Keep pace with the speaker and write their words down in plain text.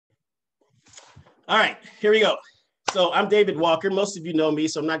All right, here we go. So I'm David Walker. Most of you know me,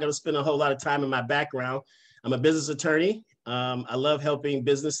 so I'm not going to spend a whole lot of time in my background. I'm a business attorney. I love helping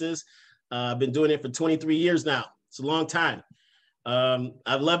businesses. I've been doing it for 23 years now. It's a long time.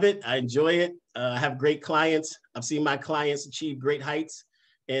 I love it. I enjoy it. I have great clients. I've seen my clients achieve great heights.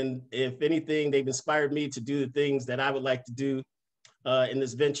 And if anything, they've inspired me to do the things that I would like to do in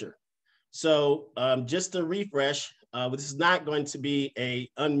this venture. So just to refresh, this is not going to be a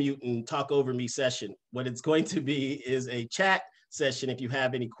unmute and talk over me session. What it's going to be is a chat session if you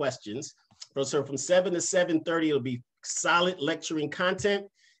have any questions. So from 7 to 7:30, it'll be solid lecturing content.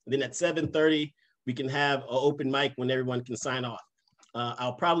 And then at 7:30, we can have an open mic when everyone can sign off.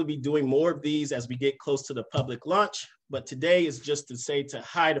 I'll probably be doing more of these as we get close to the public launch, but today is just to say to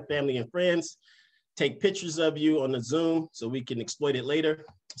hi to family and friends, take pictures of you on the Zoom so we can exploit it later.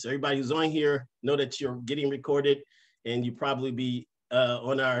 So everybody who's on here, know that you're getting recorded and you probably be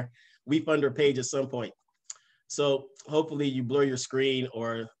on our WeFunder page at some point. So hopefully you blur your screen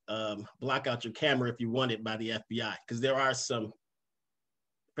or block out your camera if you want it by the FBI, because there are some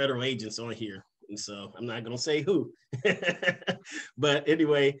federal agents on here. And so I'm not gonna say who, but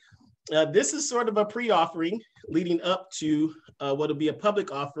anyway, this is sort of a pre-offering leading up to what will be a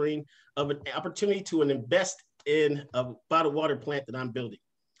public offering of an opportunity to invest in a bottled water plant that I'm building.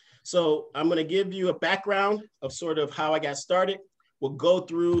 So I'm going to give you a background of sort of how I got started. We'll go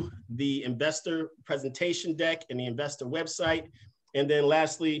through the investor presentation deck and the investor website. And then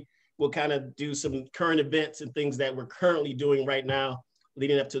lastly, we'll kind of do some current events and things that we're currently doing right now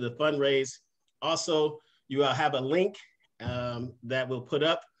leading up to the fundraise. Also, you have a link that we'll put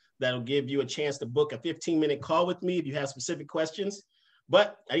up that'll give you a chance to book a 15-minute call with me if you have specific questions.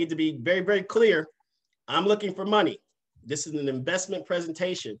 But I need to be very, very clear. I'm looking for money. This is an investment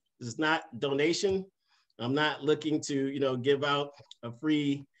presentation. This is not donation. I'm not looking to, give out a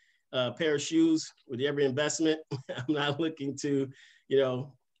free pair of shoes with every investment. I'm not looking to,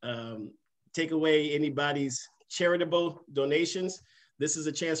 take away anybody's charitable donations. This is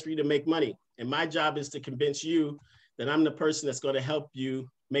a chance for you to make money. And my job is to convince you that I'm the person that's going to help you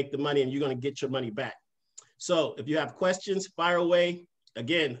make the money and you're going to get your money back. So if you have questions, fire away.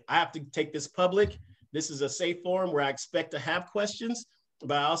 Again, I have to take this public. This is a safe forum where I expect to have questions,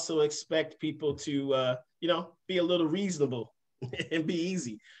 but I also expect people to, be a little reasonable and be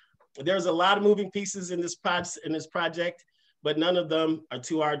easy. There's a lot of moving pieces in this project, but none of them are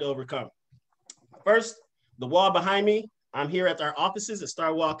too hard to overcome. First, the wall behind me. I'm here at our offices at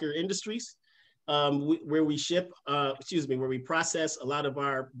Star Walker Industries, where we where we process a lot of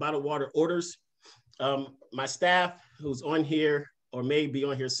our bottled water orders. My staff who's on here or may be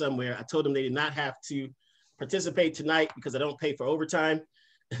on here somewhere, I told them they did not have to participate tonight because I don't pay for overtime.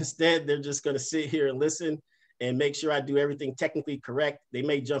 Instead, they're just gonna sit here and listen and make sure I do everything technically correct. They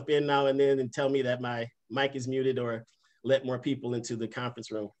may jump in now and then and tell me that my mic is muted or let more people into the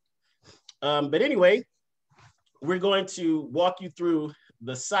conference room. But anyway, we're going to walk you through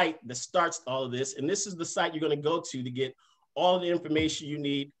the site that starts all of this. And this is the site you're gonna go to get all the information you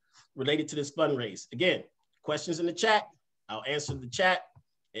need related to this fundraise. Again, questions in the chat. I'll answer the chat.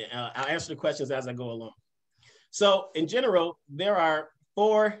 I'll answer the questions as I go along. So in general, there are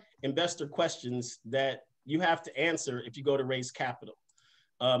 4 investor questions that you have to answer if you go to raise capital.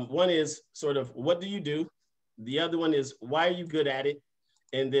 One is sort of, what do you do? The other one is, why are you good at it?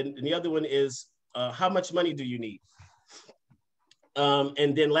 And then the other one is, how much money do you need?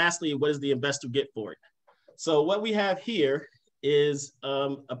 And then lastly, what does the investor get for it? So what we have here is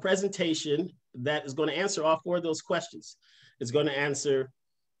a presentation that is going to answer all 4 of those questions. It's going to answer,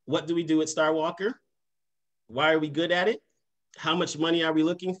 what do we do at Star Walker? Why are we good at it? How much money are we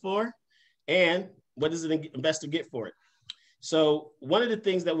looking for? And what does an investor get for it? So one of the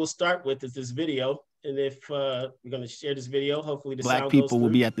things that we'll start with is this video. And if we're going to share this video, hopefully the Black people will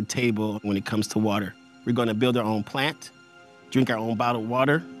be at the table when it comes to water. We're going to build our own plant, drink our own bottled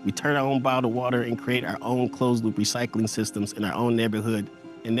water, return our own bottled water, and create our own closed loop recycling systems in our own neighborhood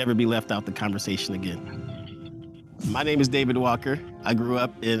and never be left out the conversation again. My name is David Walker. I grew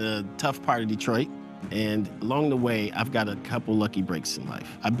up in a tough part of Detroit, and along the way, I've got a couple lucky breaks in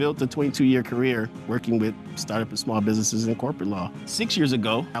life. I built a 22-year career working with startup and small businesses in corporate law. 6 years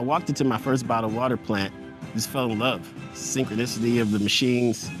ago, I walked into my first bottled water plant, just fell in love. Synchronicity of the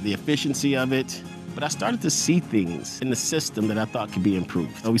machines, the efficiency of it. But I started to see things in the system that I thought could be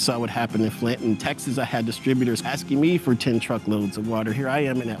improved. We saw what happened in Flint. In Texas, I had distributors asking me for 10 truckloads of water. Here I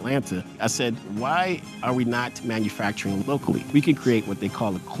am in Atlanta. I said, why are we not manufacturing locally? We can create what they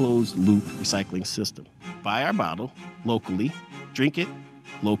call a closed loop recycling system. Buy our bottle locally, drink it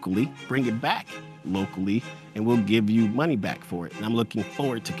locally, bring it back locally, and we'll give you money back for it. And I'm looking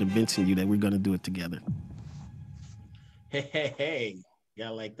forward to convincing you that we're going to do it together. Hey,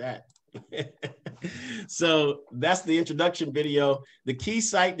 gotta like that. So that's the introduction video. The key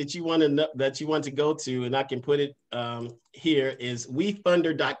site that you want to know, that you want to go to, and I can put it here, is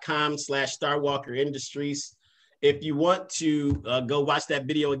wefunder.com/Starwalker Industries. If you want to go watch that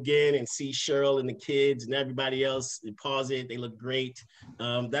video again and see Cheryl and the kids and everybody else, pause it. They look great.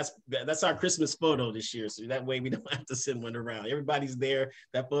 That's our Christmas photo this year, so that way we don't have to send one around. Everybody's there.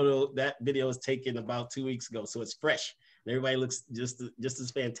 That video was taken about 2 weeks ago, so it's fresh. And everybody looks just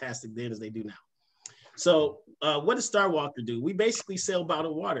as fantastic then as they do now. So what does Starwalker do? We basically sell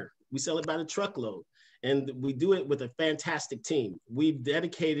bottled water. We sell it by the truckload. And we do it with a fantastic team. We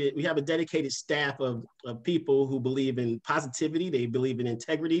have a dedicated staff of people who believe in positivity, they believe in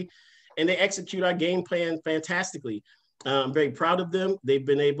integrity, and they execute our game plan fantastically. I'm very proud of them. They've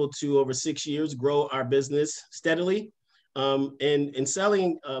been able to, over 6 years, grow our business steadily. And in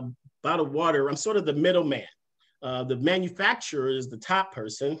selling bottled water, I'm sort of the middleman. The manufacturer is the top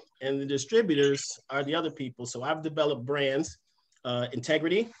person, and the distributors are the other people. So I've developed brands,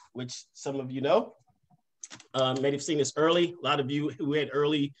 Integrity, which some of you know. May have seen this early. A lot of you who had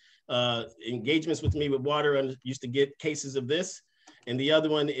early engagements with me with water and used to get cases of this. And the other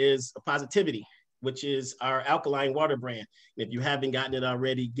one is Positivity, which is our alkaline water brand. And if you haven't gotten it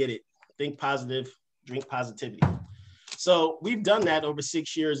already, get it. Think positive, drink positivity. So we've done that over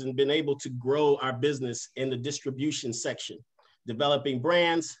 6 years and been able to grow our business in the distribution section, developing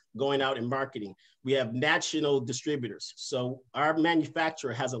brands, going out and marketing. We have national distributors. So our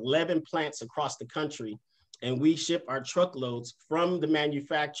manufacturer has 11 plants across the country, and we ship our truckloads from the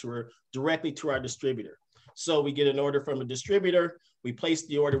manufacturer directly to our distributor. So we get an order from a distributor, we place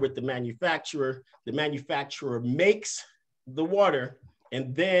the order with the manufacturer makes the water,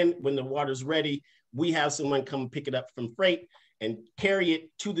 and then when the water's ready, we have someone come pick it up from freight and carry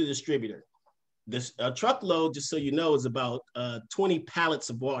it to the distributor. This truckload, just so you know, is about 20 pallets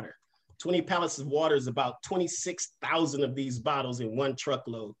of water. 20 pallets of water is about 26,000 of these bottles in one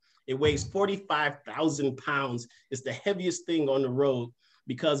truckload. It weighs 45,000 pounds. It's the heaviest thing on the road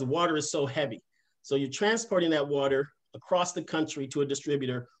because water is so heavy. So you're transporting that water across the country to a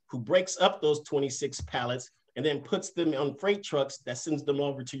distributor who breaks up those 26 pallets and then puts them on freight trucks that sends them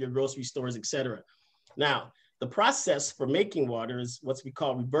over to your grocery stores, et cetera. Now, the process for making water is what we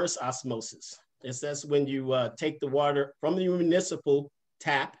call reverse osmosis. That's when you take the water from the municipal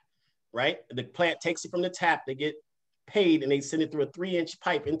tap, right? The plant takes it from the tap, they get paid, and they send it through a 3-inch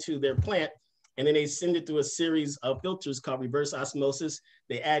pipe into their plant, and then they send it through a series of filters called reverse osmosis.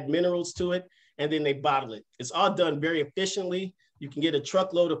 They add minerals to it, and then they bottle it. It's all done very efficiently. You can get a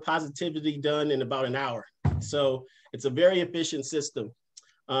truckload of Positivity done in about an hour. So it's a very efficient system.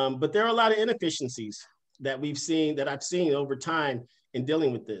 But there are a lot of inefficiencies that I've seen over time in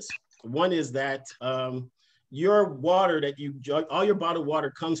dealing with this. One is that your water all your bottled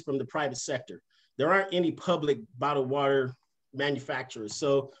water comes from the private sector. There aren't any public bottled water manufacturers.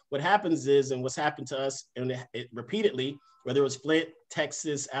 So what happens is, and what's happened to us and it repeatedly, whether it was Flint,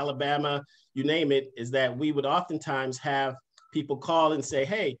 Texas, Alabama, you name it, is that we would oftentimes have people call and say,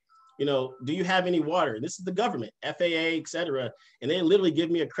 hey, do you have any water? This is the government, FAA, et cetera. And they literally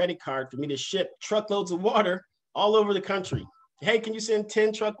give me a credit card for me to ship truckloads of water all over the country. Hey, can you send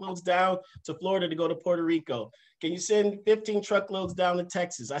 10 truckloads down to Florida to go to Puerto Rico? Can you send 15 truckloads down to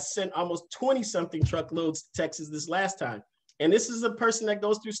Texas? I sent almost 20 something truckloads to Texas this last time. And this is a person that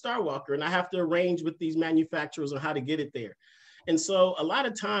goes through Starwalker, and I have to arrange with these manufacturers on how to get it there. And so a lot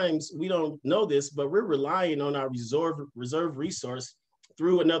of times we don't know this, but we're relying on our reserve resource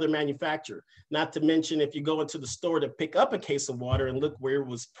through another manufacturer. Not to mention, if you go into the store to pick up a case of water and look where it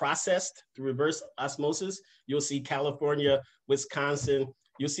was processed through reverse osmosis, you'll see California, Wisconsin,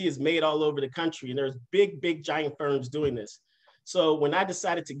 you'll see it's made all over the country. And there's big giant firms doing this. So when I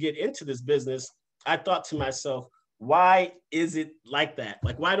decided to get into this business, I thought to myself, why is it like that?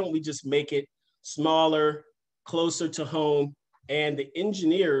 Like, why don't we just make it smaller, closer to home? And the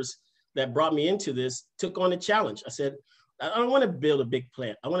engineers that brought me into this took on a challenge. I said, I don't want to build a big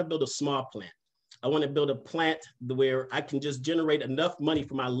plant. I want to build a small plant. I want to build a plant where I can just generate enough money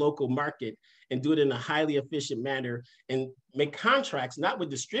for my local market and do it in a highly efficient manner and make contracts, not with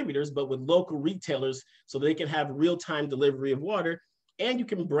distributors, but with local retailers so they can have real-time delivery of water. And you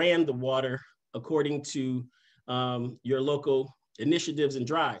can brand the water according to your local initiatives and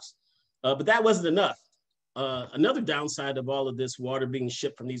drives. But that wasn't enough. Another downside of all of this water being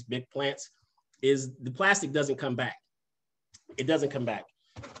shipped from these big plants is the plastic doesn't come back. It doesn't come back.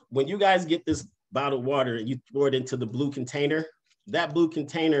 When you guys get this bottled water and you throw it into the blue container, That blue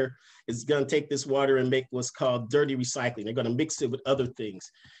container is going to take this water and make what's called dirty recycling. They're going to mix it with other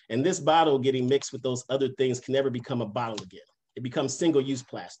things. And this bottle getting mixed with those other things can never become a bottle again. It becomes single-use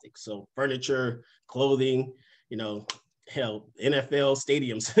plastic. So furniture, clothing, you know, hell, NFL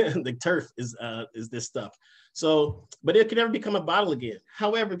stadiums, the turf is this stuff. So, but it can never become a bottle again.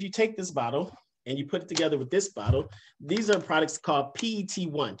 However, if you take this bottle and you put it together with this bottle, these are products called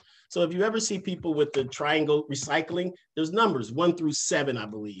PET1. So if you ever see people with the triangle recycling, there's numbers 1 through 7, I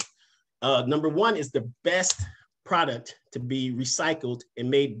believe. Number 1 is the best product to be recycled and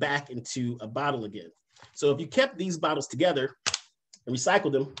made back into a bottle again. So if you kept these bottles together and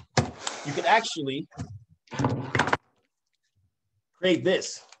recycled them, you could actually create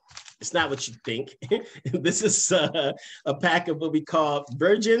this. It's not what you think. This is a pack of what we call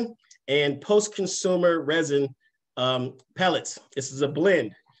virgin and post-consumer resin pellets. This is a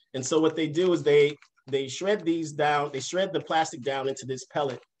blend. And so what they do is they shred these down, they shred the plastic down into this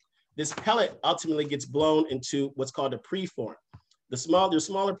pellet. This pellet ultimately gets blown into what's called a preform. There's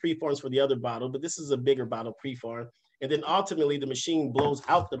smaller preforms for the other bottle, but this is a bigger bottle preform. And then ultimately the machine blows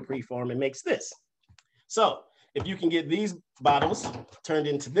out the preform and makes this. So if you can get these bottles turned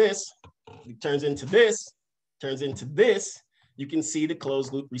into this, it turns into this, turns into this, you can see the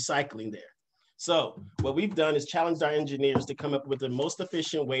closed loop recycling there. So what we've done is challenged our engineers to come up with the most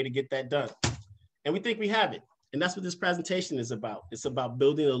efficient way to get that done. And we think we have it. And that's what this presentation is about. It's about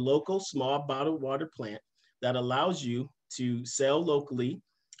building a local small bottled water plant that allows you to sell locally,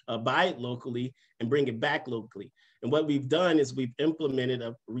 buy it locally, and bring it back locally. And what we've done is we've implemented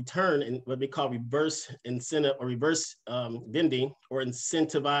a return in what we call reverse incentive or reverse vending or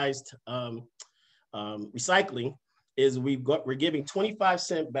incentivized recycling. Is we're giving 25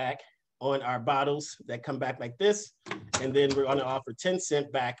 cents back on our bottles that come back like this, and then we're going to offer 10 cents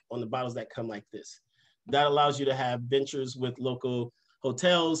back on the bottles that come like this. That allows you to have ventures with local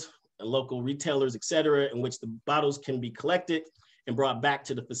hotels, and local retailers, et cetera, in which the bottles can be collected and brought back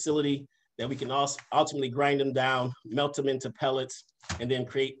to the facility that we can also ultimately grind them down, melt them into pellets, and then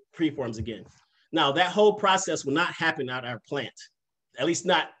create preforms again. Now, that whole process will not happen at our plant, at least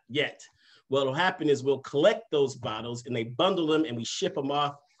not yet. What will happen is we'll collect those bottles and they bundle them and we ship them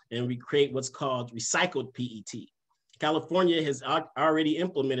off and we create what's called recycled PET. California has already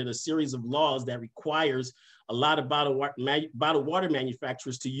implemented a series of laws that requires a lot of bottled water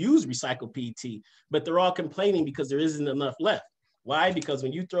manufacturers to use recycled PET, but they're all complaining because there isn't enough left. Why? Because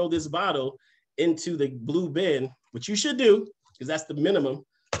when you throw this bottle into the blue bin, which you should do, because that's the minimum,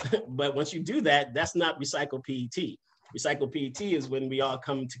 but once you do that, that's not recycled PET. Recycled PET is when we all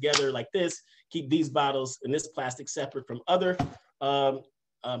come together like this, keep these bottles and this plastic separate from other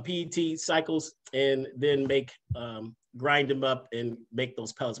PET cycles, and then grind them up and make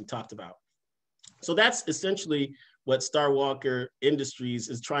those pellets we talked about. So that's essentially what Star Walker Industries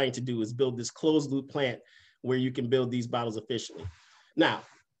is trying to do, is build this closed loop plant where you can build these bottles efficiently. Now,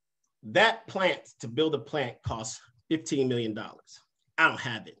 that plant, to build a plant, costs $15 million. I don't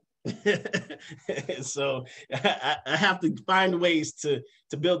have it. So I have to find ways to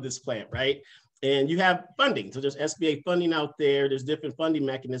build this plant, right? And you have funding. So there's SBA funding out there. There's different funding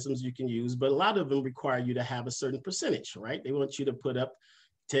mechanisms you can use, but a lot of them require you to have a certain percentage, right? They want you to put up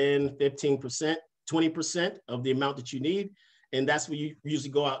 10, 15%, 20% of the amount that you need. And that's where you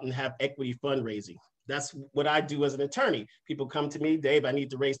usually go out and have equity fundraising. That's what I do as an attorney. People come to me, Dave, I need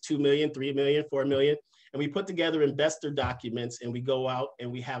to raise 2 million, 3 million, 4 million. And we put together investor documents and we go out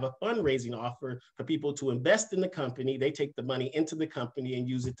and we have a fundraising offer for people to invest in the company. They take the money into the company and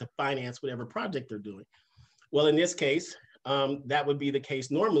use it to finance whatever project they're doing. Well, in this case, that would be the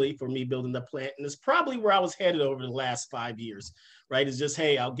case normally for me building the plant. And it's probably where I was headed over the last 5 years, right? It's just,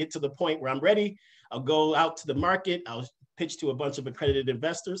 hey, I'll get to the point where I'm ready. I'll go out to the market. I'll pitch to a bunch of accredited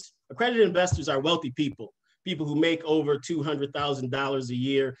investors. Accredited investors are wealthy people who make over $200,000 a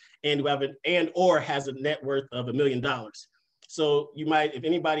year and who have or has a net worth of $1 million. So you might, if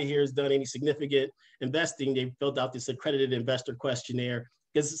anybody here has done any significant investing, they've filled out this accredited investor questionnaire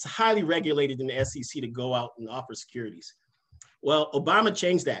because it's highly regulated in the SEC to go out and offer securities. Well, Obama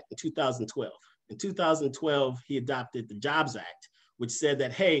changed that in 2012. In 2012, he adopted the Jobs Act, which said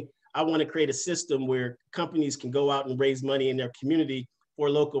that, hey, I want to create a system where companies can go out and raise money in their community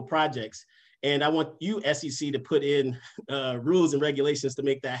for local projects. And I want you, SEC, to put in rules and regulations to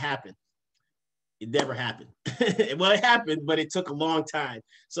make that happen. It never happened. Well, it happened, but it took a long time.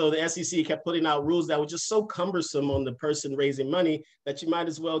 So the SEC kept putting out rules that were just so cumbersome on the person raising money that you might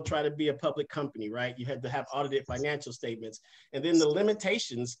as well try to be a public company, right? You had to have audited financial statements. And then the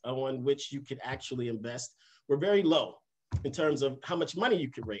limitations on which you could actually invest were very low. in terms of how much money you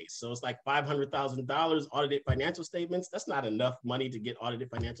can raise. So it's like $500,000 audited financial statements. That's not enough money to get audited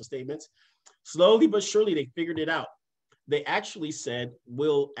financial statements. Slowly but surely, they figured it out. They actually said,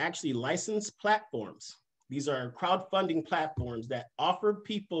 we'll actually license platforms. These are crowdfunding platforms that offer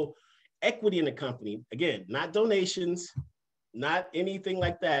people equity in the company. Again, not donations, not anything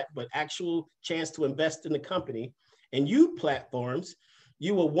like that, but actual chance to invest in the company. And you platforms,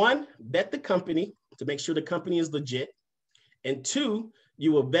 you will, one, vet the company to make sure the company is legit. And two,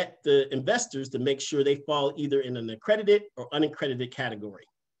 you will vet the investors to make sure they fall either in an accredited or unaccredited category.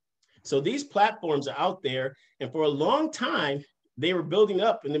 So these platforms are out there, and for a long time, they were building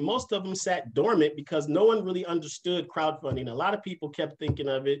up, and then most of them sat dormant because no one really understood crowdfunding. A lot of people kept thinking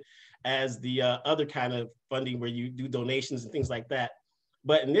of it as the other kind of funding where you do donations and things like that.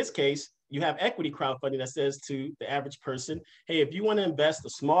 But in this case, you have equity crowdfunding that says to the average person, hey, if you want to invest a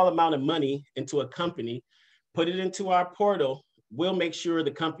small amount of money into a company, put it into our portal. We'll make sure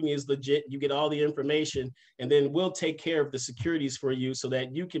the company is legit. You get all the information, and then we'll take care of the securities for you so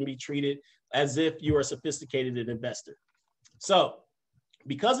that you can be treated as if you are a sophisticated investor. So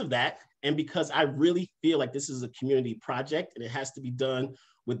because of that, and because I really feel like this is a community project and it has to be done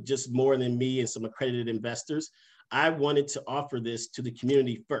with just more than me and some accredited investors, I wanted to offer this to the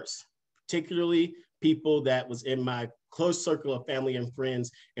community first, particularly people that was in my close circle of family and friends,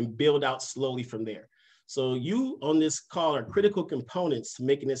 and build out slowly from there. So you on this call are critical components to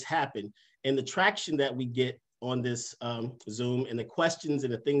making this happen. And the traction that we get on this Zoom and the questions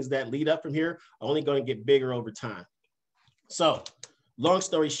and the things that lead up from here are only going to get bigger over time. So long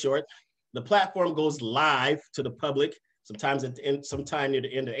story short, the platform goes live to the public sometime near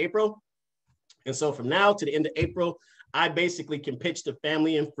the end of April. And so from now to the end of April, I basically can pitch to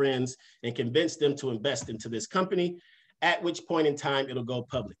family and friends and convince them to invest into this company, at which point in time it'll go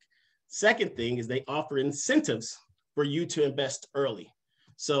public. Second thing is they offer incentives for you to invest early.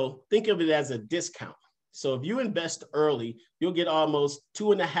 So think of it as a discount. So if you invest early, you'll get almost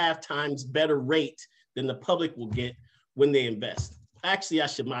 2.5 times better rate than the public will get when they invest. Actually, I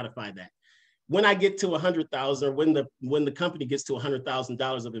should modify that. When I get to 100,000, or when the company gets to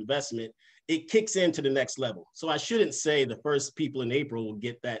 $100,000 of investment, it kicks into the next level. So I shouldn't say the first people in April will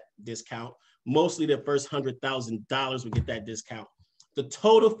get that discount. Mostly the first $100,000 will get that discount. The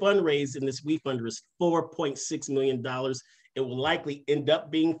total fundraise in this WeFunder is $4.6 million. It will likely end up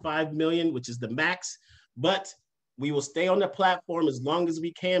being $5 million, which is the max, but we will stay on the platform as long as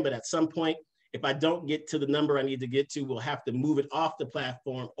we can. But at some point, if I don't get to the number I need to get to, we'll have to move it off the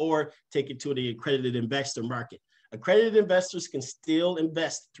platform or take it to the accredited investor market. Accredited investors can still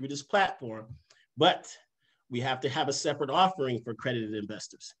invest through this platform, but we have to have a separate offering for accredited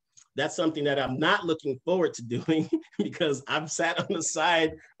investors. That's something that I'm not looking forward to doing because I've sat on the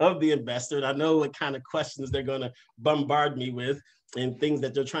side of the investor and I know what kind of questions they're going to bombard me with and things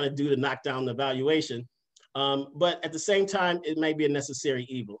that they're trying to do to knock down the valuation. But at the same time, it may be a necessary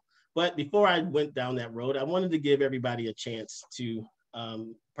evil. But before I went down that road, I wanted to give everybody a chance to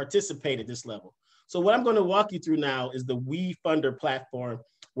participate at this level. So what I'm going to walk you through now is the WeFunder platform,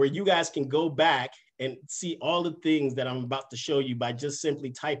 where you guys can go back and see all the things that I'm about to show you by just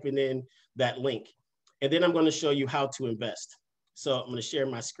simply typing in that link. And then I'm going to show you how to invest. So I'm going to share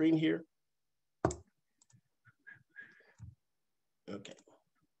my screen here. Okay.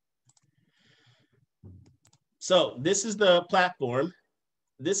 So this is the platform.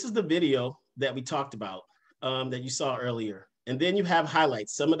 This is the video that we talked about that you saw earlier. And then you have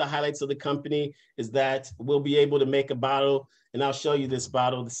highlights. Some of the highlights of the company is that we'll be able to make a bottle, and I'll show you this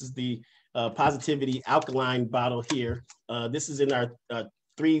bottle. This is the Positivity Alkaline bottle here. This is in our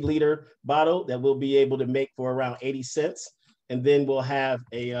 3-liter bottle that we'll be able to make for around 80 cents. And then we'll have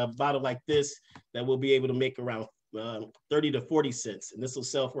a bottle like this that we'll be able to make around 30 to 40 cents. And this will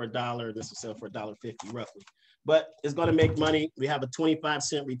sell for $1, and this will sell for $1.50 roughly. But it's going to make money. We have a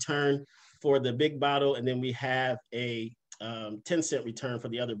 25-cent return for the big bottle, and then we have a 10-cent return for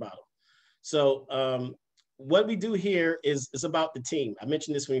the other bottle. So what we do here is about the team. I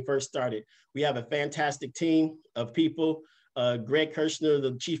mentioned this when we first started. We have a fantastic team of people. Greg Kirshner,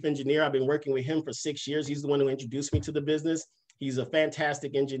 the chief engineer, I've been working with him for 6 years. He's the one who introduced me to the business. He's a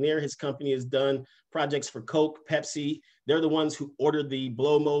fantastic engineer. His company has done projects for Coke, Pepsi. They're the ones who ordered the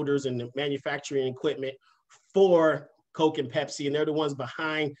blow molders and the manufacturing equipment for Coke and Pepsi, and they're the ones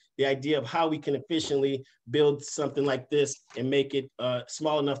behind the idea of how we can efficiently build something like this and make it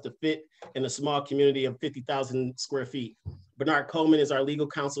small andrew to fit in a small community of 50,000 square feet. Bernard Coleman is our legal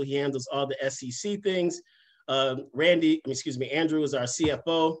counsel. He handles all the SEC things. Andrew is our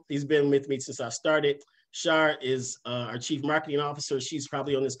CFO. He's been with me since I started. Shar is our chief marketing officer. She's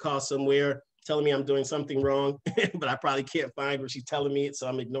probably on this call somewhere. telling me I'm doing something wrong, but I probably can't find where she's telling me it, so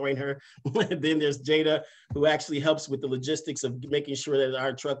I'm ignoring her. Then there's Jada, who actually helps with the logistics of making sure that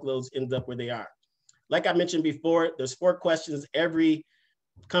our truckloads end up where they are. Like I mentioned before, there's 4 questions every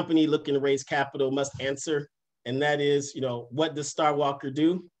company looking to raise capital must answer. And that is, what does Star Walker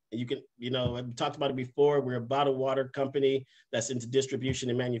do? You can, I've talked about it before. We're a bottled water company that's into distribution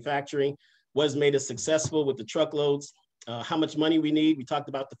and manufacturing. What has made us successful with the truckloads? How much money we need? We talked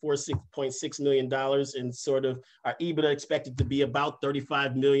about the $4.6 million, and sort of our EBITDA expected to be about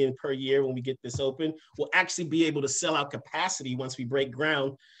 35 million per year when we get this open. We'll actually be able to sell out capacity once we break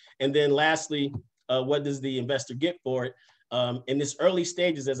ground. And then lastly, what does the investor get for it? In this early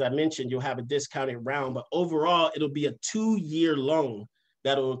stages, as I mentioned, you'll have a discounted round, but overall, it'll be a 2-year loan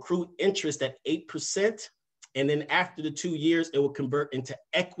that'll accrue interest at 8%. And then after the 2 years, it will convert into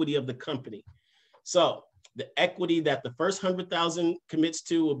equity of the company. So the equity that the first 100,000 commits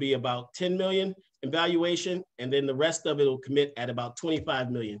to will be about 10 million in valuation. And then the rest of it will commit at about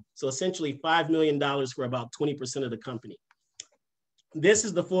 25 million. So essentially $5 million for about 20% of the company. This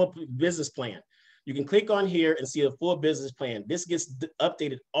is the full business plan. You can click on here and see a full business plan. This gets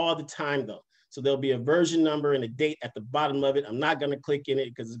updated all the time though. So there'll be a version number and a date at the bottom of it. I'm not going to click in it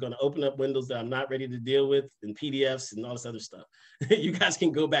because it's going to open up windows that I'm not ready to deal with, and PDFs and all this other stuff. You guys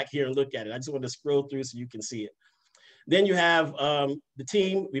can go back here and look at it. I just want to scroll through so you can see it. Then you have the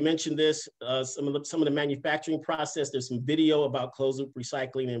team. We mentioned this, some of the manufacturing process. There's some video about closed loop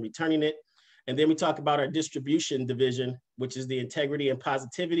recycling and returning it. And then we talk about our distribution division, which is the integrity and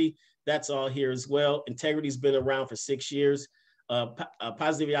positivity. That's all here as well. Integrity's been around for 6 years.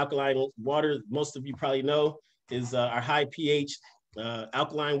 Positivity alkaline water, most of you probably know, is our high pH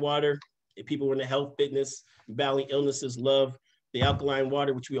alkaline water. If people in the health, fitness, battling illnesses love the alkaline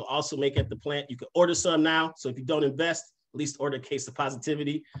water, which we'll also make at the plant. You can order some now. So if you don't invest, at least order a case of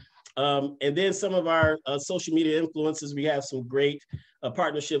positivity. And then some of our social media influences, we have some great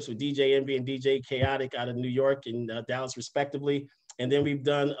partnerships with DJ Envy and DJ Chaotic out of New York and Dallas, respectively. And then we've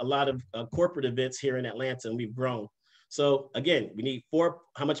done a lot of corporate events here in Atlanta, and we've grown. So again, we need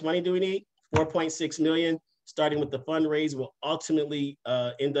how much money do we need? 4.6 million. Starting with the fundraise, we'll ultimately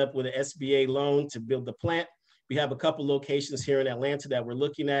end up with an SBA loan to build the plant. We have a couple locations here in Atlanta that we're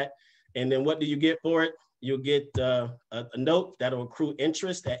looking at. And then what do you get for it? You'll get a note that'll accrue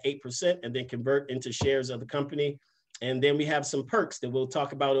interest at 8% and then convert into shares of the company. And then we have some perks that we'll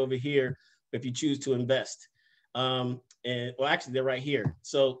talk about over here if you choose to invest. Well, actually, they're right here.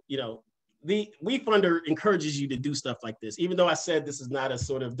 So, the WeFunder encourages you to do stuff like this. Even though I said this is not a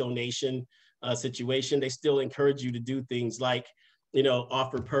sort of donation situation, they still encourage you to do things like,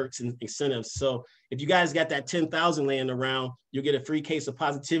 offer perks and incentives. So if you guys got that 10,000 laying around, you'll get a free case of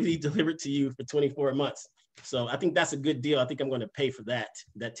positivity delivered to you for 24 months. So I think that's a good deal. I think I'm going to pay for that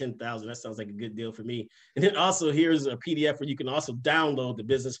 10,000. That sounds like a good deal for me. And then also here's a PDF where you can also download the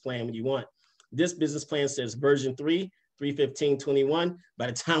business plan when you want. This business plan says version 3/15/21. By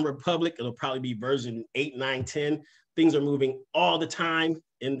the time we're public, it'll probably be version 8, 9, 10. Things are moving all the time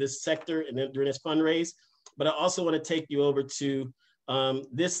in this sector and then during this fundraise. But I also want to take you over to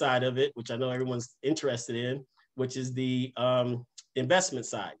this side of it, which I know everyone's interested in, which is the investment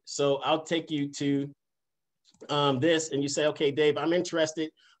side. So I'll take you to this and you say, okay, Dave, I'm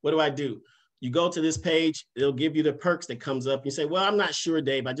interested. What do I do? You go to this page, it'll give you the perks that comes up. You say, well, I'm not sure,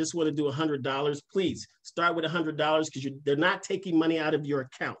 Dave. I just want to do $100. Please start with $100 because they're not taking money out of your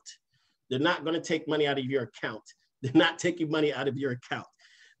account. They're not going to take money out of your account. They're not taking money out of your account.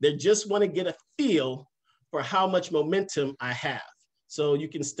 They just want to get a feel for how much momentum I have. So you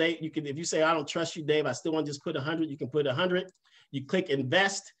can if you say, I don't trust you, Dave, I still want to just put 100, you can put 100. You click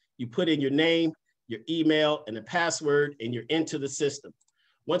invest, you put in your name, your email, and the password, and you're into the system.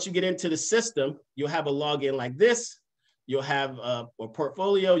 Once you get into the system, you'll have a login like this. You'll have a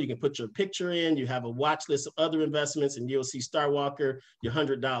portfolio. You can put your picture in. You have a watch list of other investments, and you'll see Star Walker, your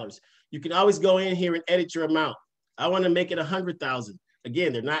 $100. You can always go in here and edit your amount. I want to make it 100,000.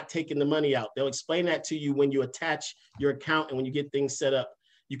 Again, they're not taking the money out. They'll explain that to you when you attach your account and when you get things set up.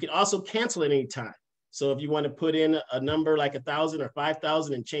 You can also cancel at any time. So if you want to put in a number like 1,000 or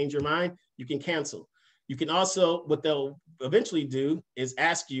 5,000 and change your mind, you can cancel. You can also, what they'll eventually do is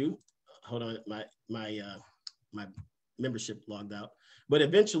ask you, hold on, my membership logged out. But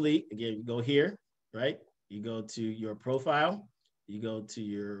eventually, again, you go here, right? You go to your profile, you go to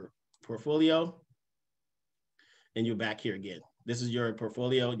your portfolio, and you're back here again. This is your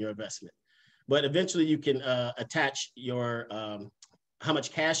portfolio and your investment. But eventually you can attach your, how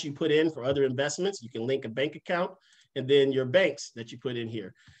much cash you put in for other investments. You can link a bank account and then your banks that you put in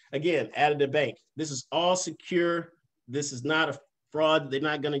here. Again, added a bank. This is all secure. This is not a fraud. They're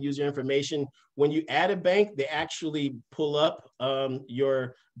not going to use your information. When you add a bank, they actually pull up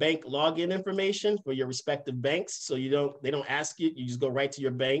your bank login information for your respective banks. So they don't ask you, you just go right to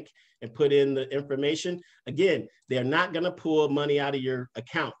your bank and put in the information. Again, they're not going to pull money out of your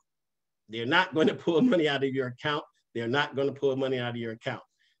account. They're not going to pull money out of your account. They're not going to pull money out of your account.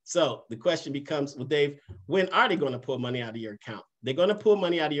 So the question becomes, well, Dave, when are they going to pull money out of your account? They're going to pull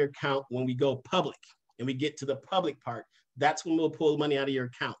money out of your account when we go public and we get to the public part. That's when we'll pull money out of your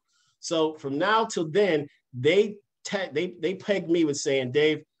account. So from now till then, they peg me with saying,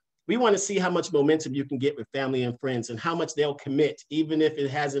 Dave, we want to see how much momentum you can get with family and friends and how much they'll commit, even if it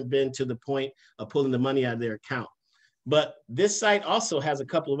hasn't been to the point of pulling the money out of their account. But this site also has a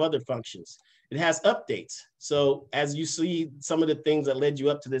couple of other functions. It has updates. So as you see some of the things that led you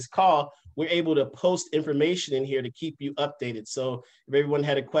up to this call, we're able to post information in here to keep you updated. So if everyone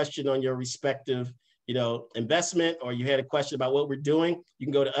had a question on your respective, investment, or you had a question about what we're doing, you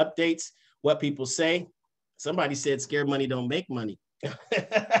can go to updates, what people say. Somebody said scared money don't make money.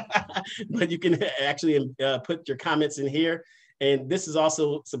 But you can actually put your comments in here. And this is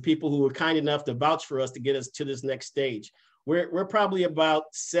also some people who were kind enough to vouch for us to get us to this next stage. We're probably about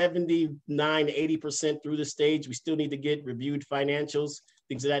 79, 80% through the stage. We still need to get reviewed financials,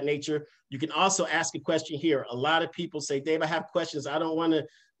 things of that nature. You can also ask a question here. A lot of people say, Dave, I have questions. I don't want to,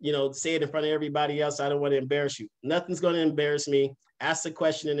 say it in front of everybody else. I don't want to embarrass you. Nothing's going to embarrass me. Ask a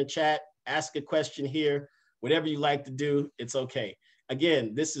question in the chat, ask a question here, whatever you like to do, it's okay.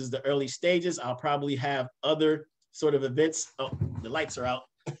 Again, this is the early stages. I'll probably have other sort of events. Oh, the lights are out.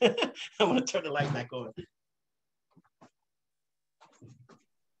 I want to turn the light back on.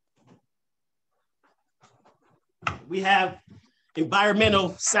 We have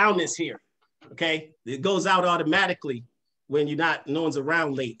environmental soundness here, okay? It goes out automatically when no one's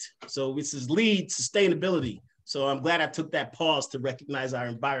around late. So this is lead sustainability. So I'm glad I took that pause to recognize our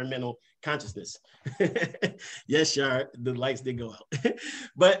environmental consciousness. Yes, Shar, the lights did go out.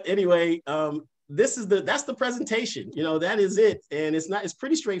 But anyway, that's the presentation. That is it. And it's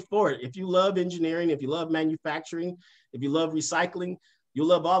pretty straightforward. If you love engineering, if you love manufacturing, if you love recycling, you'll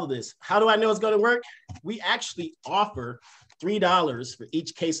love all of this. How do I know it's going to work? We actually offer $3 for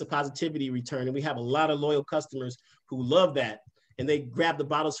each case of positivity return. And we have a lot of loyal customers who love that. And they grab the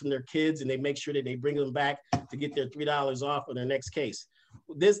bottles from their kids and they make sure that they bring them back to get their $3 off on their next case.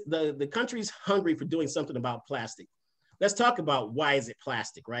 The country's hungry for doing something about plastic. Let's talk about why is it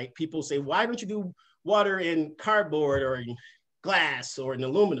plastic, right? People say, why don't you do water in cardboard or in glass or in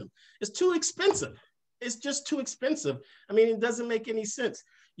aluminum? It's too expensive. It's just too expensive. I mean, it doesn't make any sense.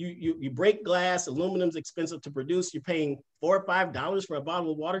 You break glass, aluminum's expensive to produce. You're paying $4 or $5 for a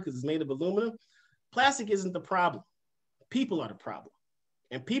bottle of water because it's made of aluminum. Plastic isn't the problem. People are the problem.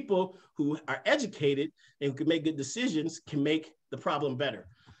 And people who are educated and can make good decisions can make the problem better.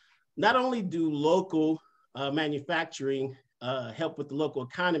 Not only do local manufacturing help with the local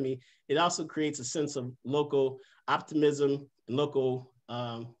economy, it also creates a sense of local optimism and local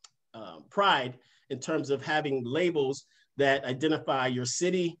pride in terms of having labels that identify your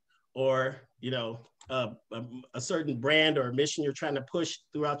city or a certain brand or mission you're trying to push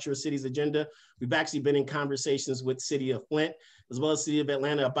throughout your city's agenda. We've actually been in conversations with City of Flint as well as City of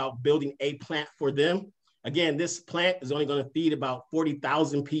Atlanta about building a plant for them. Again, this plant is only going to feed about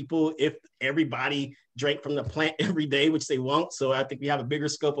 40,000 people if everybody drank from the plant every day, which they won't. So I think we have a bigger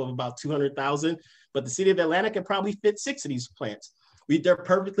scope of about 200,000, but the City of Atlanta can probably fit 6 of these plants. They're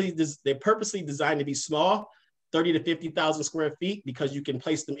purposely designed to be small, 30 to 50,000 square feet, because you can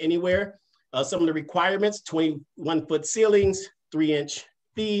place them anywhere. Some of the requirements, 21-foot ceilings, 3-inch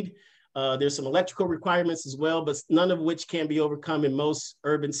feed. There's some electrical requirements as well, but none of which can be overcome in most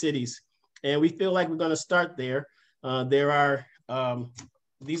urban cities. And we feel like we're going to start there. There are,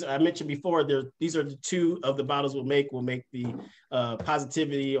 these I mentioned before, these are the 2 of the bottles we'll make. We'll make the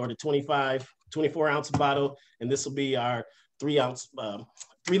Positivity or the 24-ounce bottle, and this will be our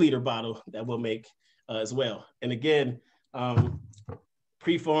 3-liter bottle that we'll make as well. And again,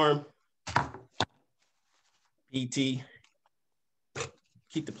 preform, PET,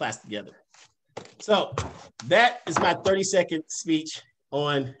 keep the plastic together. So that is my 30-second speech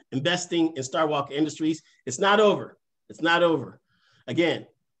on investing in Star Walker Industries. It's not over. It's not over. Again,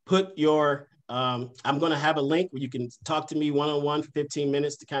 put your, I'm going to have a link where you can talk to me one-on-one for 15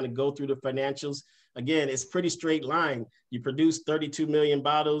 minutes to kind of go through the financials. Again, it's pretty straight line. You produce 32 million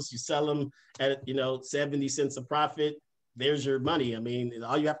bottles, you sell them at 70 cents a profit. There's your money. I mean,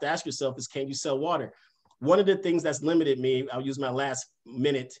 all you have to ask yourself is, can you sell water? One of the things that's limited me, I'll use my last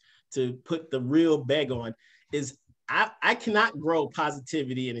minute to put the real bag on, is I cannot grow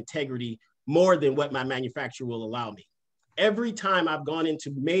positivity and integrity more than what my manufacturer will allow me. every time I've gone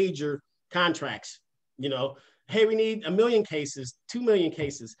into major contracts, hey, we need 1 million cases, 2 million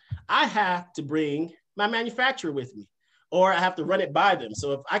cases. I have to bring my manufacturer with me, or I have to run it by them.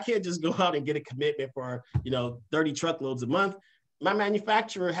 So if I can't just go out and get a commitment for, 30 truckloads a month, my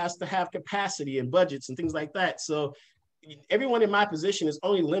manufacturer has to have capacity and budgets and things like that. So everyone in my position is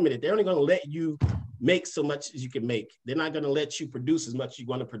only limited. They're only going to let you make so much as you can make. They're not going to let you produce as much as you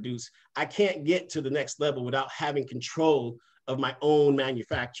want to produce. I can't get to the next level without having control of my own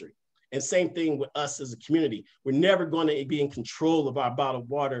manufacturing. And same thing with us as a community. We're never going to be in control of our bottled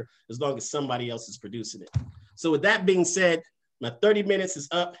water as long as somebody else is producing it. So with that being said, my 30 minutes is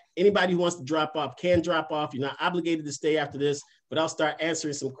up. Anybody who wants to drop off can drop off. You're not obligated to stay after this, but I'll start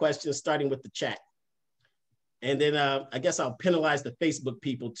answering some questions, starting with the chat. And then I guess I'll penalize the Facebook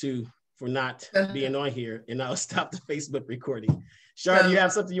people too for not being on here, and I'll stop the Facebook recording. Shar, do you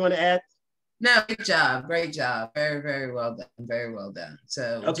have something you want to add? No, great job. Very, very well done. Very well done.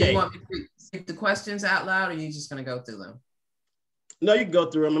 So okay. Do you want me to read the questions out loud, or are you just going to go through them? No, you can go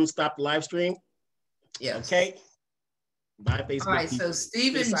through them. I'm going to stop the live stream. Yes. Okay. Bye, Facebook. All right. people. So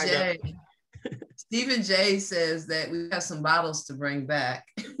Stephen J says that we have some bottles to bring back.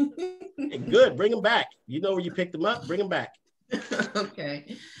 Hey, good. Bring them back. You know where you picked them up. Bring them back.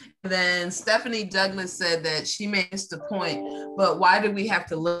 Okay. Then Stephanie Douglas said that she missed the point, but why do we have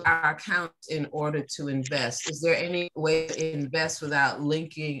to link our accounts in order to invest? Is there any way to invest without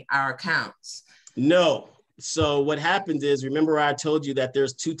linking our accounts? No. So what happens is, remember I told you that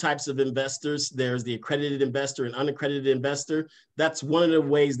there's two types of investors. There's the accredited investor and unaccredited investor. That's one of the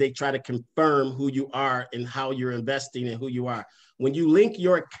ways they try to confirm who you are and how you're investing and who you are. When you link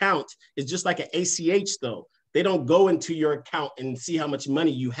your account, it's just like an ACH though. They don't go into your account and see how much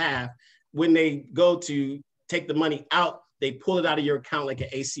money you have. When they go to take the money out, they pull it out of your account like an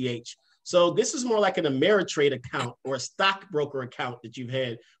ACH. So this is more like an Ameritrade account or a stockbroker account that you've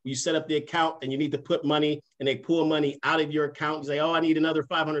had. You set up the account and you need to put money and they pull money out of your account. You say, oh, I need another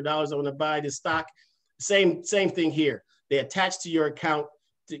 $500. I want to buy this stock. Same thing here. They attach to your account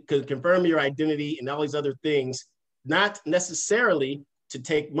to confirm your identity and all these other things, not necessarily to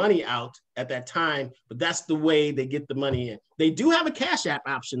take money out at that time, but that's the way they get the money in. They do have a Cash App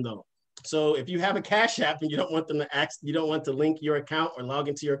option though. So if you have a Cash App and you don't want them to you don't want to link your account or log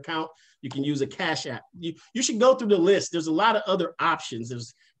into your account, you can use a Cash App. You should go through the list. There's a lot of other options.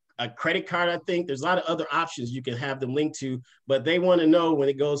 There's a credit card, I think. There's a lot of other options you can have them linked to, but they want to know when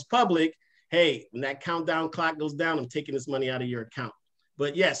it goes public, hey, when that countdown clock goes down, I'm taking this money out of your account.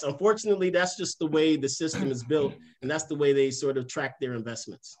 But yes, unfortunately, that's just the way the system is built, and that's the way they sort of track their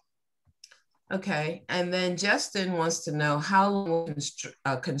investments. Okay, and then Justin wants to know how long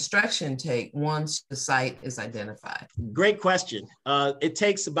will construction take once the site is identified? Great question. It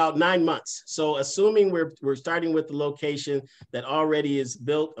takes about 9 months. So assuming we're starting with the location that already is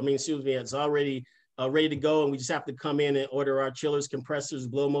built, it's already ready to go, and we just have to come in and order our chillers, compressors,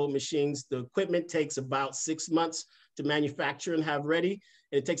 blow mold machines. The equipment takes about 6 months to manufacture and have ready.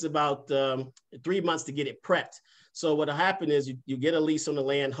 And it takes about 3 months to get it prepped. So what'll happen is you get a lease on the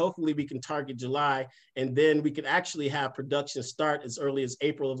land. Hopefully we can target July, and then we can actually have production start as early as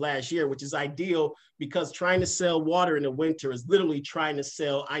April of last year, which is ideal because trying to sell water in the winter is literally trying to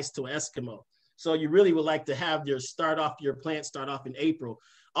sell ice to an Eskimo. So you really would like to have your plant start off in April.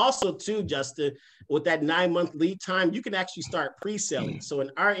 Also too, Justin, with that 9-month lead time, you can actually start pre-selling. So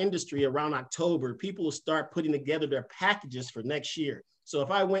in our industry around October, people will start putting together their packages for next year. So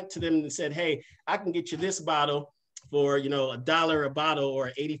if I went to them and said, hey, I can get you this bottle for $1 a bottle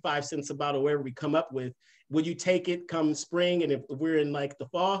or 85 cents a bottle, wherever we come up with, would you take it come spring? And if we're in like the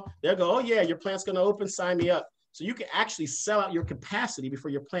fall, they'll go, oh yeah, your plant's gonna open, sign me up. So you can actually sell out your capacity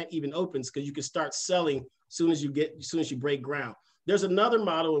before your plant even opens, because you can start selling as soon as you break ground. There's another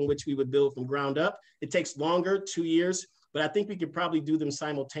model in which we would build from ground up. It takes longer, 2 years, but I think we could probably do them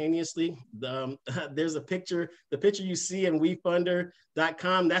simultaneously. There's a picture, the picture you see in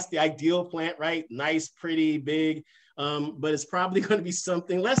wefunder.com, that's the ideal plant, right? Nice, pretty, big, but it's probably gonna be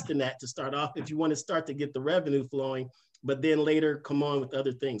something less than that to start off if you wanna start to get the revenue flowing, but then later come on with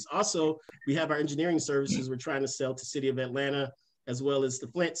other things. Also, we have our engineering services we're trying to sell to City of Atlanta, as well as the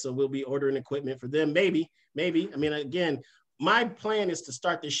Flint, so we'll be ordering equipment for them, maybe. Again, my plan is to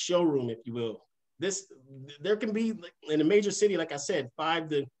start this showroom, if you will. There can be, in a major city, like I said, 5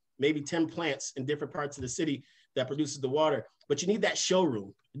 to maybe 10 plants in different parts of the city that produces the water, but you need that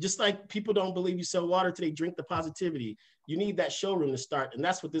showroom. Just like people don't believe you sell water till they drink the positivity. You need that showroom to start, and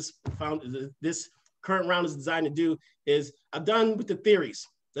that's what this current round is designed to do. Is I'm done with the theories.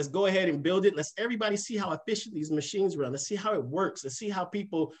 Let's go ahead and build it. Let's everybody see how efficient these machines run. Let's see how it works. Let's see how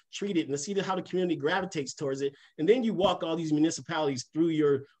people treat it, and let's see how the community gravitates towards it. And then you walk all these municipalities through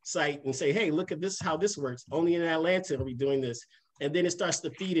your site and say, hey, look at this, how this works. Only in Atlanta are we doing this. And then it starts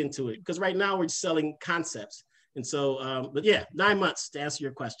to feed into it, because right now we're selling concepts. And so, but yeah, 9 months to answer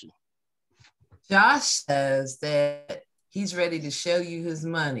your question. Josh says that he's ready to show you his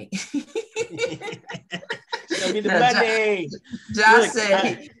money. Show me the money. Josh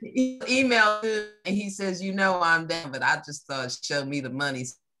said he emailed him and he says, you know, I'm down, but I just thought, show me the money.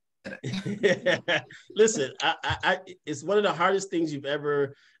 Listen, it's one of the hardest things you've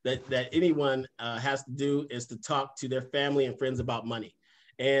ever, that anyone has to do, is to talk to their family and friends about money.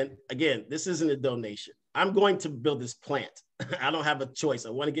 And again, this isn't a donation. I'm going to build this plant. I don't have a choice. I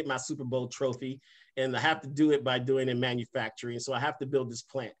want to get my Super Bowl trophy, and I have to do it by doing it in manufacturing. So I have to build this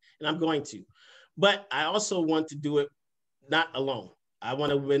plant, and I'm going to. But I also want to do it not alone. I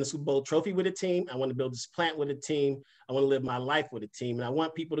want to win a Super Bowl trophy with a team. I want to build this plant with a team. I want to live my life with a team. And I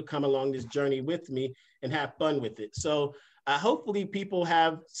want people to come along this journey with me and have fun with it. So hopefully people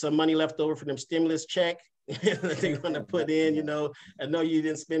have some money left over for them stimulus check that they're going to put in. You know, I know you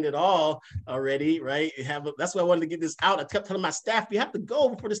didn't spend it all already, right? That's why I wanted to get this out. I kept telling my staff, you have to go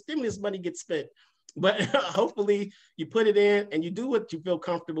before the stimulus money gets spent. But hopefully you put it in and you do what you feel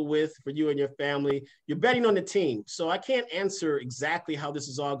comfortable with for you and your family. You're betting on the team. So I can't answer exactly how this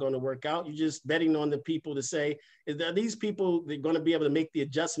is all going to work out. You're just betting on the people to say, are these people, they're going to be able to make the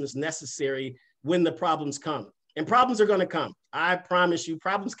adjustments necessary when the problems come. And problems are going to come. I promise you,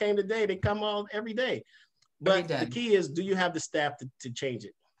 problems came today. They come every day. But the key is, do you have the staff to change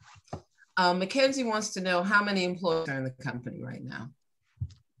it? Mackenzie wants to know how many employees are in the company right now.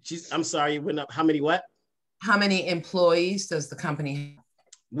 I'm sorry, went up. How many what? How many employees does the company have?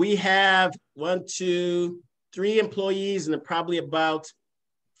 We have 1, 2, 3 employees, and probably about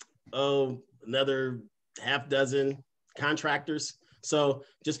another half dozen contractors. So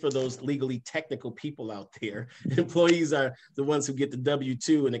just for those legally technical people out there, employees are the ones who get the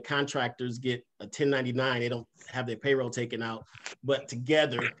W-2, and the contractors get a 1099. They don't have their payroll taken out, but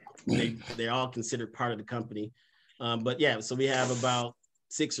together they're all considered part of the company. But yeah, so we have about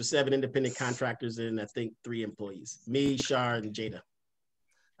 6 or 7 independent contractors, and I think 3 employees, me, Shar, and Jada.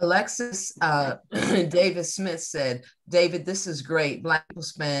 Alexis Davis Smith said, David, this is great. Black people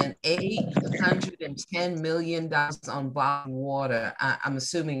spend $810 million on bottled water, I'm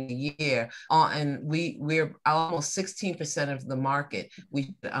assuming a year, and we're almost 16% of the market.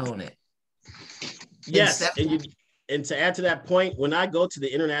 We own it. Yes, and to add to that point, when I go to the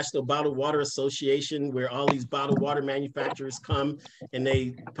International Bottled Water Association, where all these bottled water manufacturers come and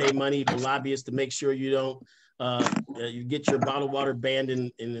they pay money to lobbyists to make sure you don't, you get your bottled water banned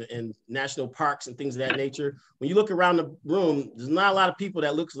in national parks and things of that nature. When you look around the room, there's not a lot of people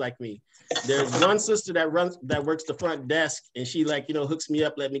that looks like me. There's one sister that works the front desk, and she hooks me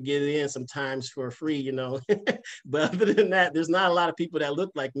up, let me get it in sometimes for free, But other than that, there's not a lot of people that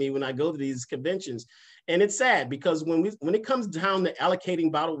look like me when I go to these conventions. And it's sad, because when it comes down to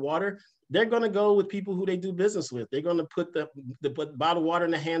allocating bottled water, they're going to go with people who they do business with. They're going to put the bottled water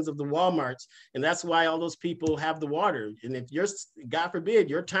in the hands of the Walmarts. And that's why all those people have the water. And if God forbid,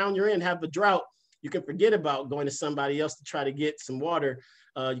 your town you're in have a drought, you can forget about going to somebody else to try to get some water.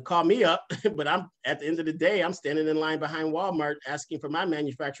 You call me up, but at the end of the day, I'm standing in line behind Walmart asking for my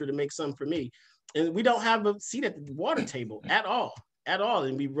manufacturer to make some for me. And we don't have a seat at the water table at all.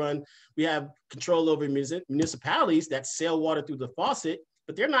 And we have control over municipalities that sell water through the faucet,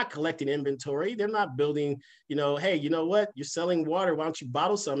 but they're not collecting inventory. They're not building, hey, you know what? You're selling water. Why don't you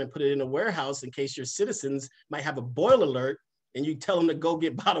bottle some and put it in a warehouse in case your citizens might have a boil alert, and you tell them to go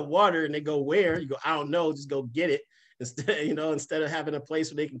get bottled water, and they go, where? You go, I don't know, just go get it. Instead of having a place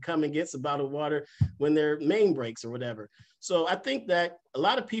where they can come and get some bottled water when their main breaks or whatever. So I think that a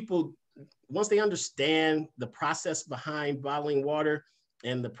lot of people, once they understand the process behind bottling water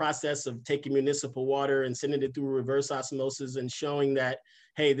and the process of taking municipal water and sending it through reverse osmosis and showing that,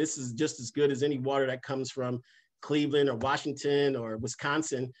 hey, this is just as good as any water that comes from Cleveland or Washington or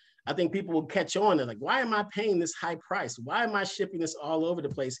Wisconsin, I think people will catch on. They're like, why am I paying this high price? Why am I shipping this all over the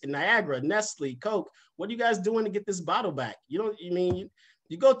place? In Niagara, Nestle, Coke, what are you guys doing to get this bottle back? You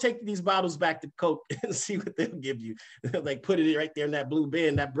go take these bottles back to Coke and see what they'll give you. Like, put it right there in that blue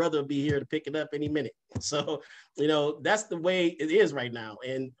bin. That brother will be here to pick it up any minute. So, that's the way it is right now.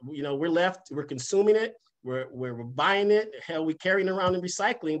 And, we're consuming it. We're buying it. Hell, we're carrying it around in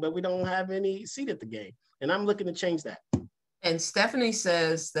recycling, but we don't have any seat at the game. And I'm looking to change that. And Stephanie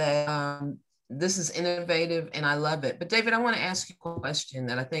says that this is innovative and I love it. But David, I want to ask you a question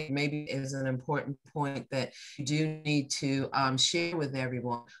that I think maybe is an important point that you do need to share with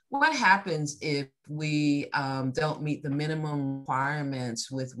everyone. What happens if we don't meet the minimum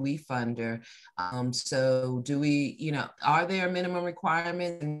requirements with WeFunder? So do we, are there minimum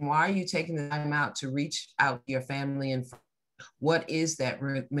requirements, and why are you taking the time out to reach out to your family and friends? What is that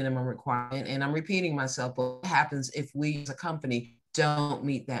minimum requirement? And I'm repeating myself, but what happens if we as a company don't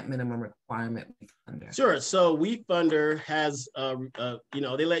meet that minimum requirement WeFunder? Sure. So WeFunder has,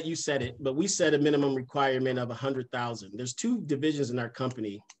 they let you set it, but we set a minimum requirement of 100,000. There's two divisions in our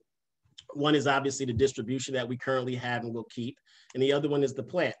company. One is obviously the distribution that we currently have and will keep, and the other one is the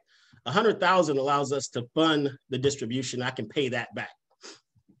plant. 100,000 allows us to fund the distribution. I can pay that back.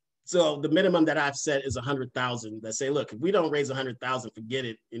 So the minimum that I've set is 100,000. That say, look, if we don't raise 100,000, forget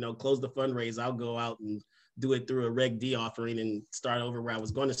it. Close the fundraise. I'll go out and do it through a Reg D offering and start over where I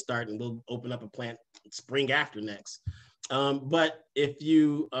was going to start, and we'll open up a plant spring after next. But if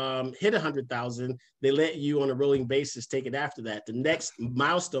you hit 100,000, they let you on a rolling basis take it after that. The next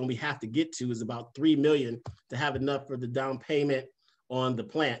milestone we have to get to is about 3 million to have enough for the down payment on the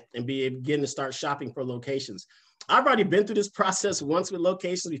plant and begin to start shopping for locations. I've already been through this process once with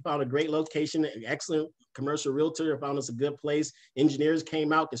locations. We found a great location, an excellent commercial realtor found us a good place. Engineers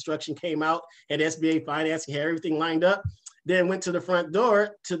came out, construction came out, had SBA financing, had everything lined up. Then went to the front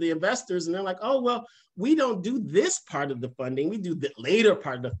door to the investors, and they're like, oh, well, we don't do this part of the funding. We do the later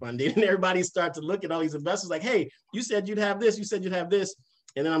part of the funding. And everybody started to look at all these investors like, hey, you said you'd have this, you said you'd have this.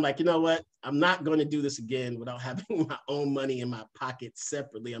 And then I'm like, you know what? I'm not going to do this again without having my own money in my pocket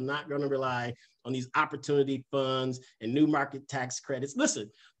separately. I'm not going to rely on these opportunity funds and new market tax credits.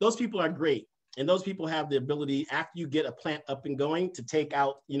 Listen, those people are great. And those people have the ability, after you get a plant up and going, to take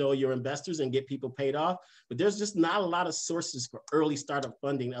out, your investors and get people paid off. But there's just not a lot of sources for early startup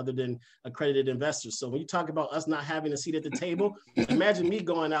funding other than accredited investors. So when you talk about us not having a seat at the table, imagine me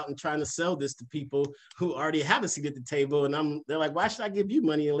going out and trying to sell this to people who already have a seat at the table. And they're like, why should I give you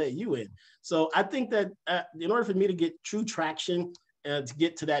money and let you in? So I think that in order for me to get true traction, to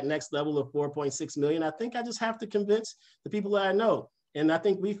get to that next level of 4.6 million, I think I just have to convince the people that I know. And I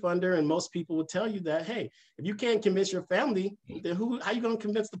think WeFunder and most people would tell you that, hey, if you can't convince your family, then how are you going to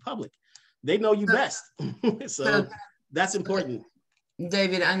convince the public? They know you best. so that's important.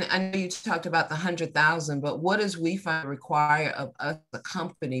 David, I know you talked about the 100,000, but what does WeFunder require of us, the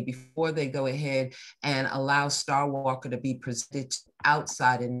company, before they go ahead and allow Starwalker to be presented to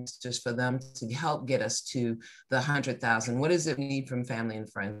outside investors for them to help get us to the 100,000? What does it need from family and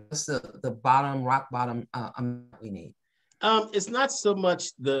friends? What's the rock bottom amount we need? It's not so much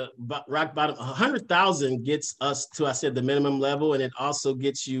the rock bottom. 100,000 gets us to, I said, the minimum level, and it also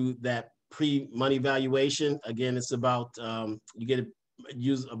gets you that pre-money valuation. Again, it's about you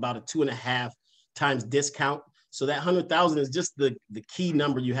use about a 2.5 times discount. So that 100,000 is just the key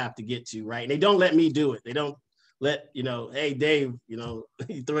number you have to get to, right? And they don't let me do it. They don't let, hey, Dave, you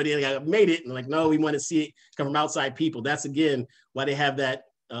throw it in, I made it. And like, no, we want to see it come from outside people. That's, again, why they have that.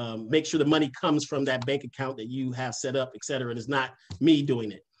 Make sure the money comes from that bank account that you have set up, et cetera. And it's not me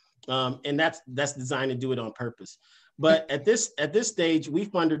doing it. And that's designed to do it on purpose. But at this stage,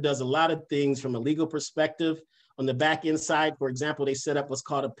 WeFunder does a lot of things from a legal perspective. On the back end side, for example, they set up what's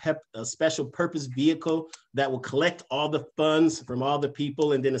called a special purpose vehicle that will collect all the funds from all the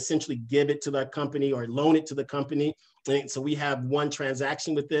people and then essentially give it to the company or loan it to the company. And so we have one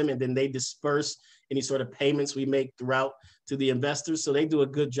transaction with them, and then they disperse any sort of payments we make throughout to the investors. So they do a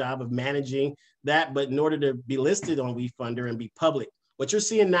good job of managing that. But in order to be listed on WeFunder and be public, what you're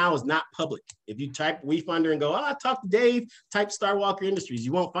seeing now is not public. If you type WeFunder and go, I talked to Dave, type Starwalker Industries,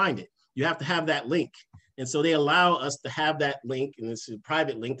 you won't find it. You have to have that link. And so they allow us to have that link, and it's a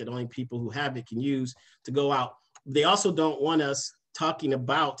private link that only people who have it can use to go out. They also don't want us talking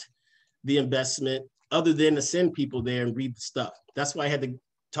about the investment other than to send people there and read the stuff. That's why I had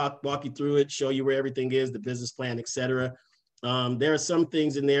to walk you through it, show you where everything is, the business plan, et cetera. There are some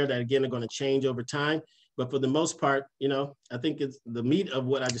things in there that, again, are going to change over time. But for the most part, I think it's the meat of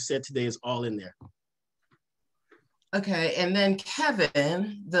what I just said today is all in there. Okay, and then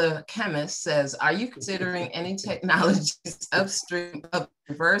Kevin, the chemist, says, are you considering any technologies upstream of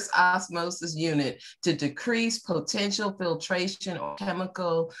reverse osmosis unit to decrease potential filtration or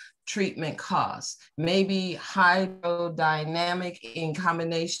chemical treatment costs? Maybe hydrodynamic in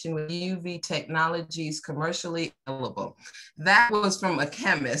combination with UV technologies commercially available. That was from a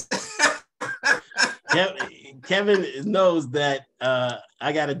chemist. Kevin knows that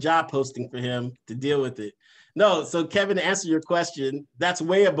I got a job posting for him to deal with it. No, so Kevin, to answer your question, that's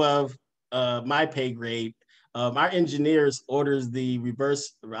way above my pay grade. Our engineers orders the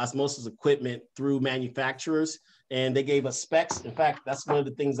reverse osmosis equipment through manufacturers, and they gave us specs. In fact, that's one of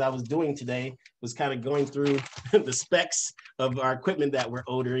the things I was doing today, was kind of going through the specs of our equipment that we're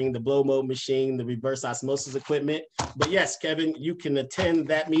ordering, the blow mold machine, the reverse osmosis equipment. But yes, Kevin, you can attend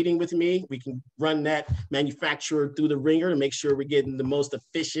that meeting with me. We can run that manufacturer through the ringer to make sure we're getting the most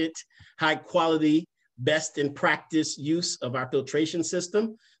efficient, high quality, best in practice use of our filtration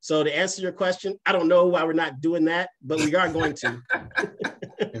system. So to answer your question, I don't know why we're not doing that, but we are going to.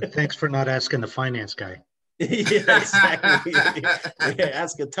 And thanks for not asking the finance guy. Yeah, exactly. Yeah,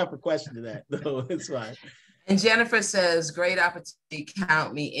 ask a tougher question to that. No, it's fine. And Jennifer says, great opportunity,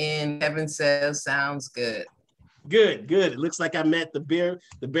 count me in. Kevin says, sounds good. Good, good. It looks like I met the bare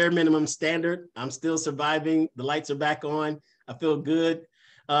minimum standard. I'm still surviving. The lights are back on. I feel good.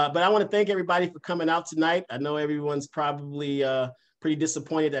 But I want to thank everybody for coming out tonight. I know everyone's probably pretty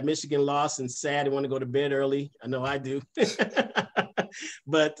disappointed that Michigan lost and sad and want to go to bed early. I know I do.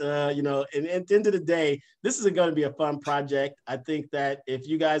 But, you know, and at the end of the day, this is going to be a fun project. I think that if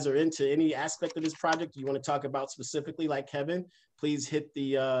you guys are into any aspect of this project you want to talk about specifically, like Kevin, please hit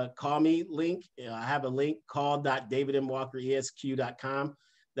the call me link. I have a link, call.davidmwalkeresq.com,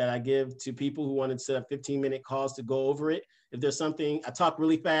 that I give to people who want to set up 15-minute calls to go over it. If there's something, I talk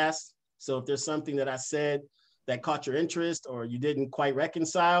really fast. So if there's something that I said that caught your interest or you didn't quite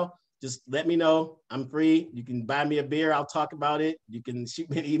reconcile, just let me know. I'm free. You can buy me a beer. I'll talk about it. You can shoot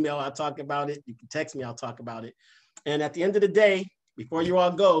me an email. I'll talk about it. You can text me. I'll talk about it. And at the end of the day, before you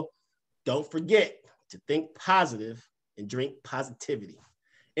all go, don't forget to think positive and drink positivity.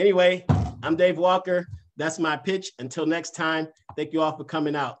 Anyway, I'm Dave Walker. That's my pitch. Until next time, thank you all for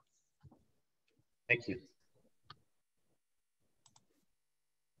coming out. Thank you.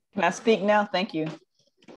 Can I speak now? Thank you.